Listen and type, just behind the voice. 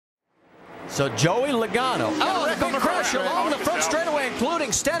So Joey Logano. Oh, the big crash along the front straightaway,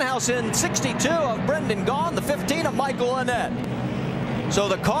 including Stenhouse in 62 of Brendan Gaughan, the 15 of Michael Annett. So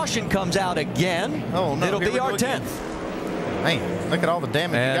the caution comes out again. Oh, no. It'll be our 10th. Man, look at all the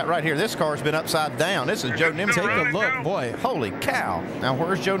damage you got right here. This car's been upside down. This is Joe Nemechek. Take a look, boy. Holy cow. Now,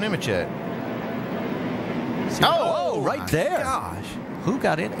 where's Joe Nemechek? Oh, right there. Gosh. Who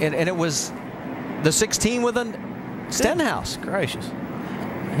got in? And it was the 16 with a Stenhouse. Gracious.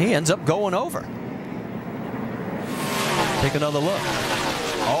 He ends up going over. Take another look.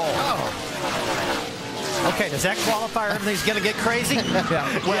 Okay, does that qualify? Everything's going to get crazy?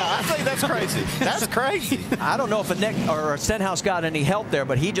 Well, I think that's crazy. That's crazy. I don't know if a Stenhouse got any help there,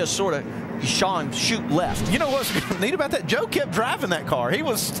 but he just sort of saw him shoot left. You know what's neat about that? Joe kept driving that car. He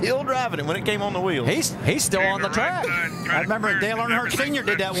was still driving it when it came on the wheels. He's still on the track. I remember Dale Earnhardt Sr.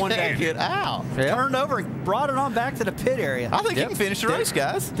 did that one day. Get out. Yep. Turned over and brought it on back to the pit area. I think he can finish the race,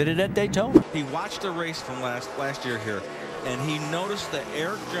 guys. Did it at Daytona. He watched the race from last year here, and he noticed that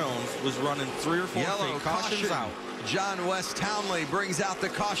Eric Jones was running 3 or 4 Yellow feet. Caution's out. John West Townley brings out the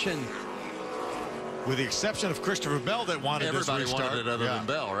caution. With the exception of Christopher Bell that wanted this restart. Everybody wanted it other than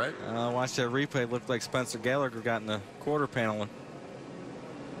Bell, right? Watch that replay. Looked like Spencer Gallagher got in the quarter paneling.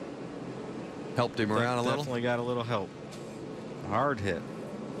 Helped him around a little. Definitely got a little help. Hard hit.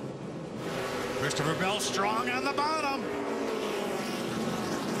 Christopher Bell strong on the bottom.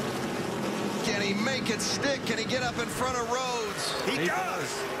 Can he make it stick? Can he get up in front of Rhodes? He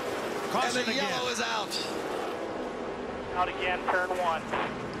does. And the yellow is out. Out again, turn 1.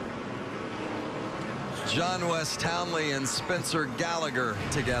 John West Townley and Spencer Gallagher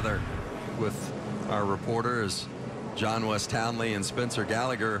together with our reporters. John West Townley and Spencer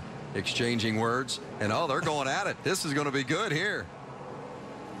Gallagher exchanging words. And they're going at it. This is going to be good here.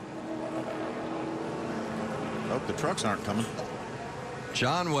 Hope the trucks aren't coming.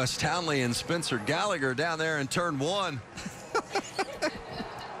 John West Townley and Spencer Gallagher down there in turn 1.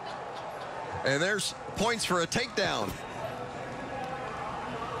 And there's points for a takedown.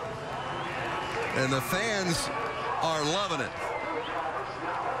 And the fans are loving it.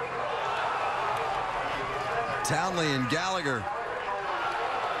 Townley and Gallagher.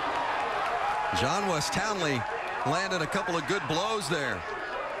 John West Townley landed a couple of good blows there.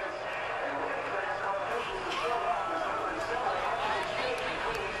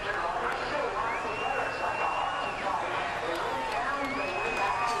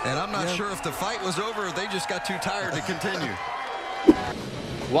 And I'm not sure if the fight was over or they just got too tired to continue.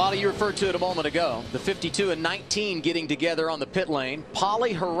 Wally, you referred to it a moment ago. The 52 and 19 getting together on the pit lane.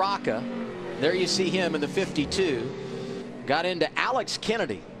 Paulie Haraka, there you see him in the 52. Got into Alex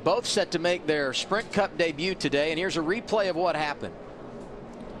Kennedy. Both set to make their Sprint Cup debut today. And here's a replay of what happened.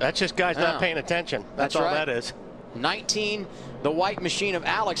 That's just guys not paying attention. That's all right. that is. 19, the white machine of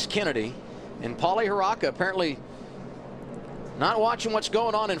Alex Kennedy. And Paulie Haraka apparently not watching what's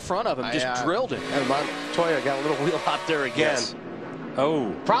going on in front of him. Just drilled him. And Montoya got a little wheel hop there again. Yes.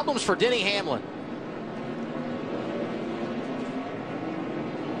 Oh, problems for Denny Hamlin.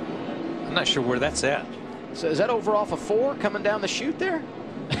 I'm not sure where that's at. So is that over off of 4 coming down the chute there?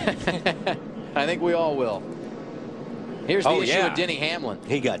 I think we all will. Here's the issue with Denny Hamlin.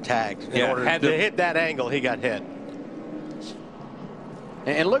 He got tagged. In order to hit that angle, he got hit.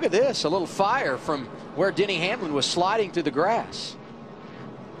 And look at this, a little fire from where Denny Hamlin was sliding through the grass.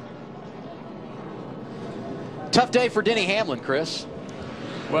 Tough day for Denny Hamlin, Chris.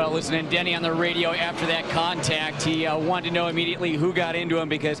 Well, listening to Denny on the radio after that contact, he wanted to know immediately who got into him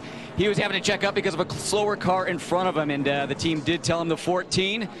because he was having to check up because of a slower car in front of him, and the team did tell him the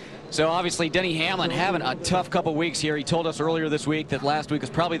 14. So obviously Denny Hamlin having a tough couple weeks here. He told us earlier this week that last week was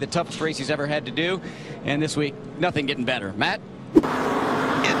probably the toughest race he's ever had to do, and this week nothing getting better. Matt? In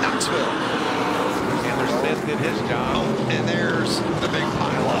Knoxville. Chandler Smith did his job. Oh, and there's the big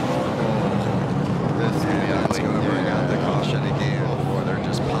pileup. Let's go over and got the caution again. Or they're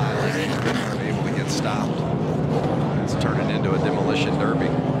just piling in. They're not able to get stopped. It's turning into a demolition derby.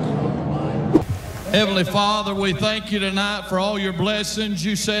 Heavenly Father, we thank you tonight for all your blessings.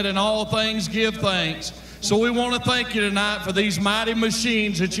 You said in all things give thanks. So we want to thank you tonight for these mighty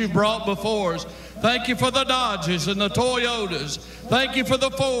machines that you've brought before us. Thank you for the Dodges and the Toyotas. Thank you for the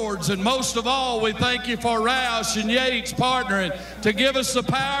Fords. And most of all, we thank you for Roush and Yates partnering to give us the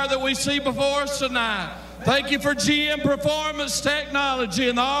power that we see before us tonight. Thank you for GM Performance Technology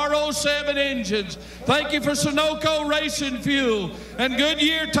and the R07 engines. Thank you for Sunoco Racing Fuel and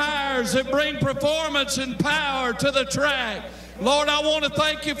Goodyear tires that bring performance and power to the track. Lord, I want to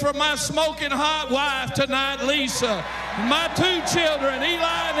thank you for my smoking hot wife tonight, Lisa. My 2 children,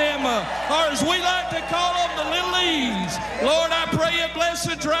 Eli and Emma, or as we like to call them, the little E's. Lord, I pray you bless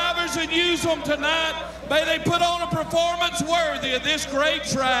the drivers and use them tonight. May they put on a performance worthy of this great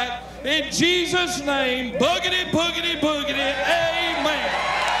track. In Jesus' name, boogity, boogity, boogity, amen.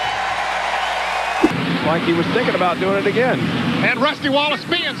 Like he was thinking about doing it again. And Rusty Wallace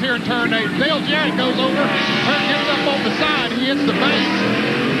spins here in turn 8. Dale Jarrett goes over, gets up on the side, he hits the bank.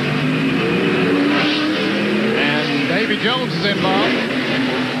 And Davy Jones is involved.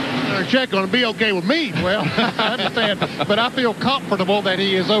 Check going to be okay with me. Well, I understand, but I feel comfortable that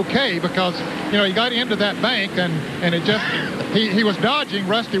he is okay because, you know, he got into that bank and it just, he was dodging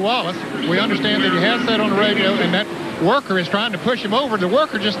Rusty Wallace. We understand that he has that on the radio, and that worker is trying to push him over. The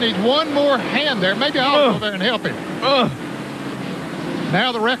worker just needs one more hand there. Maybe I'll go there and help him.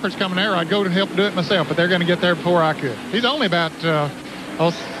 Now the record's coming there. I'd go to help do it myself, but they're going to get there before I could. He's only about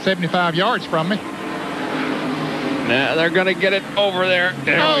 75 yards from me. Now they're going to get it over there.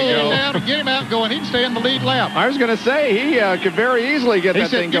 There we go. Now to get him out going, he can stay in the lead lap. I was going to say, he could very easily get that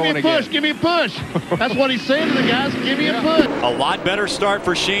thing going again. Give me a push. That's what he's saying to the guys. Give me a push. A lot better start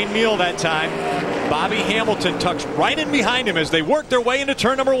for Shane Neal that time. Bobby Hamilton tucks right in behind him as they work their way into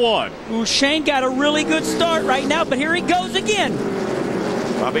turn number 1. Ooh, Shane got a really good start right now, but here he goes again.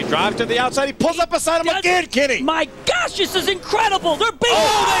 Bobby drives to the outside. He pulls up beside him again, Kenny. My gosh, this is incredible. They're big.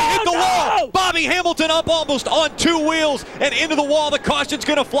 Oh, they hit the wall. Bobby Hamilton up almost on 2 wheels and into the wall. The caution's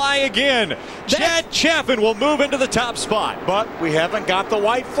going to fly again. Chad Chaffin will move into the top spot. But we haven't got the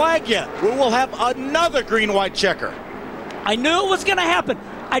white flag yet. We will have another green-white checker. I knew it was going to happen.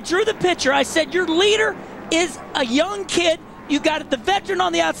 I drew the picture. I said, your leader is a young kid. You got the veteran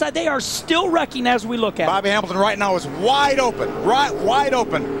on the outside. They are still wrecking as we look at Bobby Hamilton right now is wide open, wide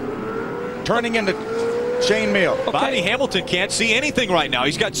open, turning into Shane Neal. Okay. Bobby Hamilton can't see anything right now.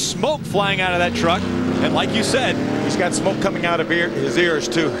 He's got smoke flying out of that truck, and like you said, he's got smoke coming out of his ears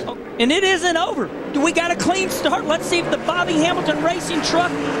too. And it isn't over. We got a clean start. Let's see if the Bobby Hamilton racing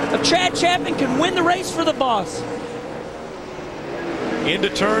truck of Chad Chapman can win the race for the boss. Into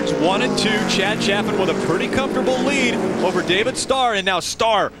turns 1 and 2, Chad Chaffin with a pretty comfortable lead over David Starr, and now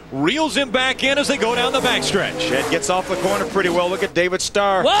Starr reels him back in as they go down the backstretch. Chad gets off the corner pretty well. Look at David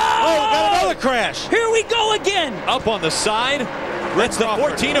Starr. Whoa! Oh, got another crash. Here we go again. Up on the side, that's the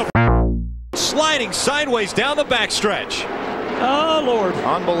 14 of sliding sideways down the backstretch. Oh, Lord.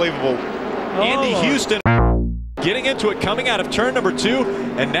 Unbelievable. Andy Houston getting into it, coming out of turn number 2,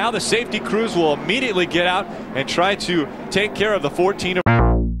 and now the safety crews will immediately get out and try to take care of the 14 of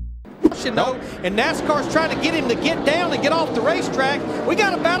and NASCAR's trying to get him to get down and get off the racetrack. We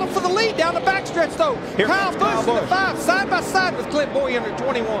got a battle for the lead down the backstretch, though. Here Kyle Busch in the 5, side by side with Clint Boyer under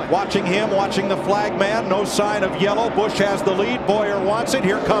 21. Watching him, watching the flag man, no sign of yellow. Busch has the lead. Boyer wants it.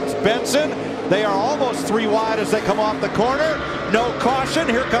 Here comes Benson. They are almost 3 wide as they come off the corner. No caution.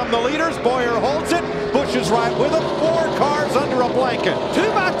 Here come the leaders. Boyer holds it. Busch is right with them. 4 cars under a blanket. 2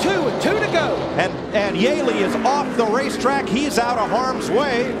 by 2 and 2 to go. And Yaley is off the racetrack. He's out of harm's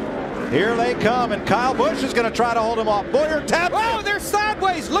way. Here they come, and Kyle Busch is going to try to hold him off. Boyer taps. Oh, they're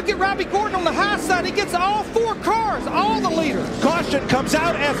sideways. Look at Robbie Gordon on the high side. He gets all 4 cars, all the leaders. Caution comes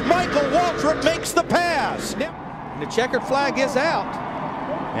out as Michael Waltrip makes the pass. And the checkered flag is out.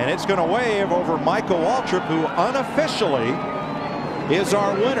 And it's going to wave over Michael Waltrip, who unofficially is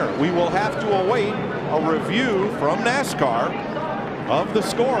our winner. We will have to await a review from NASCAR of the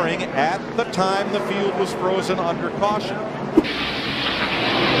scoring at the time the field was frozen under caution.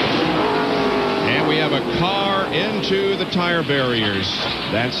 And we have a car into the tire barriers.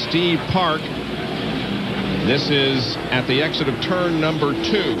 That's Steve Park. This is at the exit of turn number 2.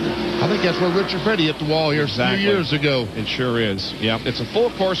 I think that's where Richard Petty hit the wall here a few years ago. It sure is. Yeah, it's a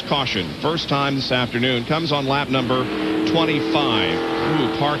full course caution. First time this afternoon. Comes on lap number 25.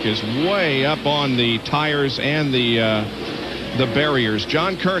 Ooh, Park is way up on the tires and the barriers.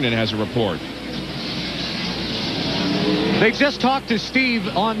 John Kernan has a report. They just talked to Steve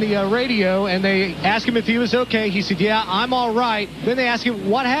on the radio, and they asked him if he was okay. He said, yeah, I'm all right. Then they asked him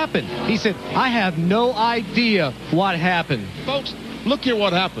what happened. He said, I have no idea what happened. Folks, look here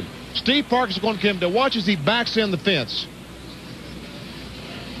what happened. Steve Park is going to come to watch as he backs in the fence.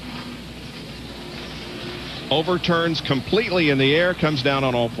 Overturns completely in the air, comes down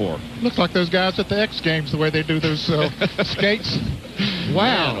on all 4. Looks like those guys at the X Games, the way they do those skates.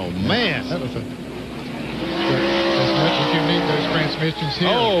 Wow. Man, oh, man. That was as much as you need those transmissions here.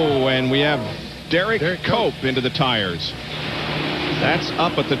 Oh, and we have Derek Cope into the tires. That's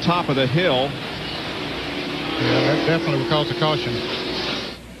up at the top of the hill. Yeah, that definitely will cause a caution.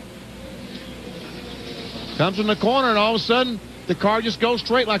 Comes in the corner, and all of a sudden, the car just goes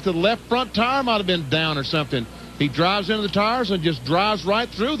straight, like the left front tire might have been down or something. He drives into the tires and just drives right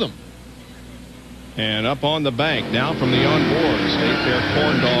through them. And up on the bank now from the onboard. State Fair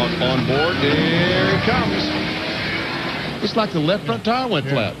Corn Dog on board. There he comes. It's like the left front tire went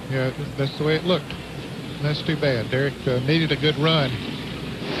flat. Yeah, that's the way it looked. That's too bad. Derek needed a good run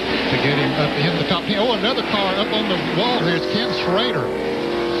to get him up in the top 10. Oh, another car up on the wall here. It's Ken Schrader.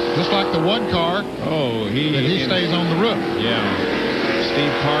 Just like the one car. Oh, he stays on the roof. Yeah.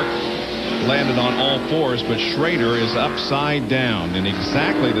 Steve Park landed on all fours, but Schrader is upside down in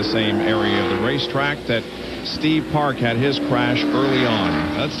exactly the same area of the racetrack that Steve Park had his crash early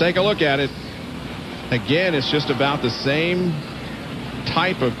on. Let's take a look at it. Again, it's just about the same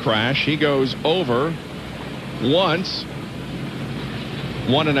type of crash. He goes over once,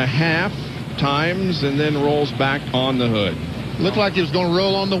 1.5 times, and then rolls back on the hood. Looked like he was going to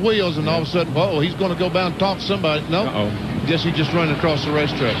roll on the wheels, and all of a sudden, whoa, he's going to go down and talk to somebody. No, guess he just running across the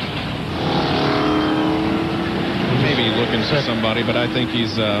racetrack. Maybe looking for somebody, but I think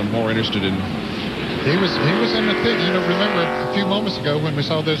he's more interested in. He was in the pit. You know, remember a few moments ago when we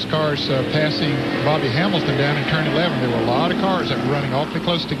saw those cars passing Bobby Hamilton down in turn 11, there were a lot of cars that were running awfully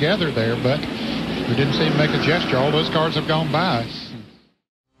close together there, but we didn't see him make a gesture. All those cars have gone by.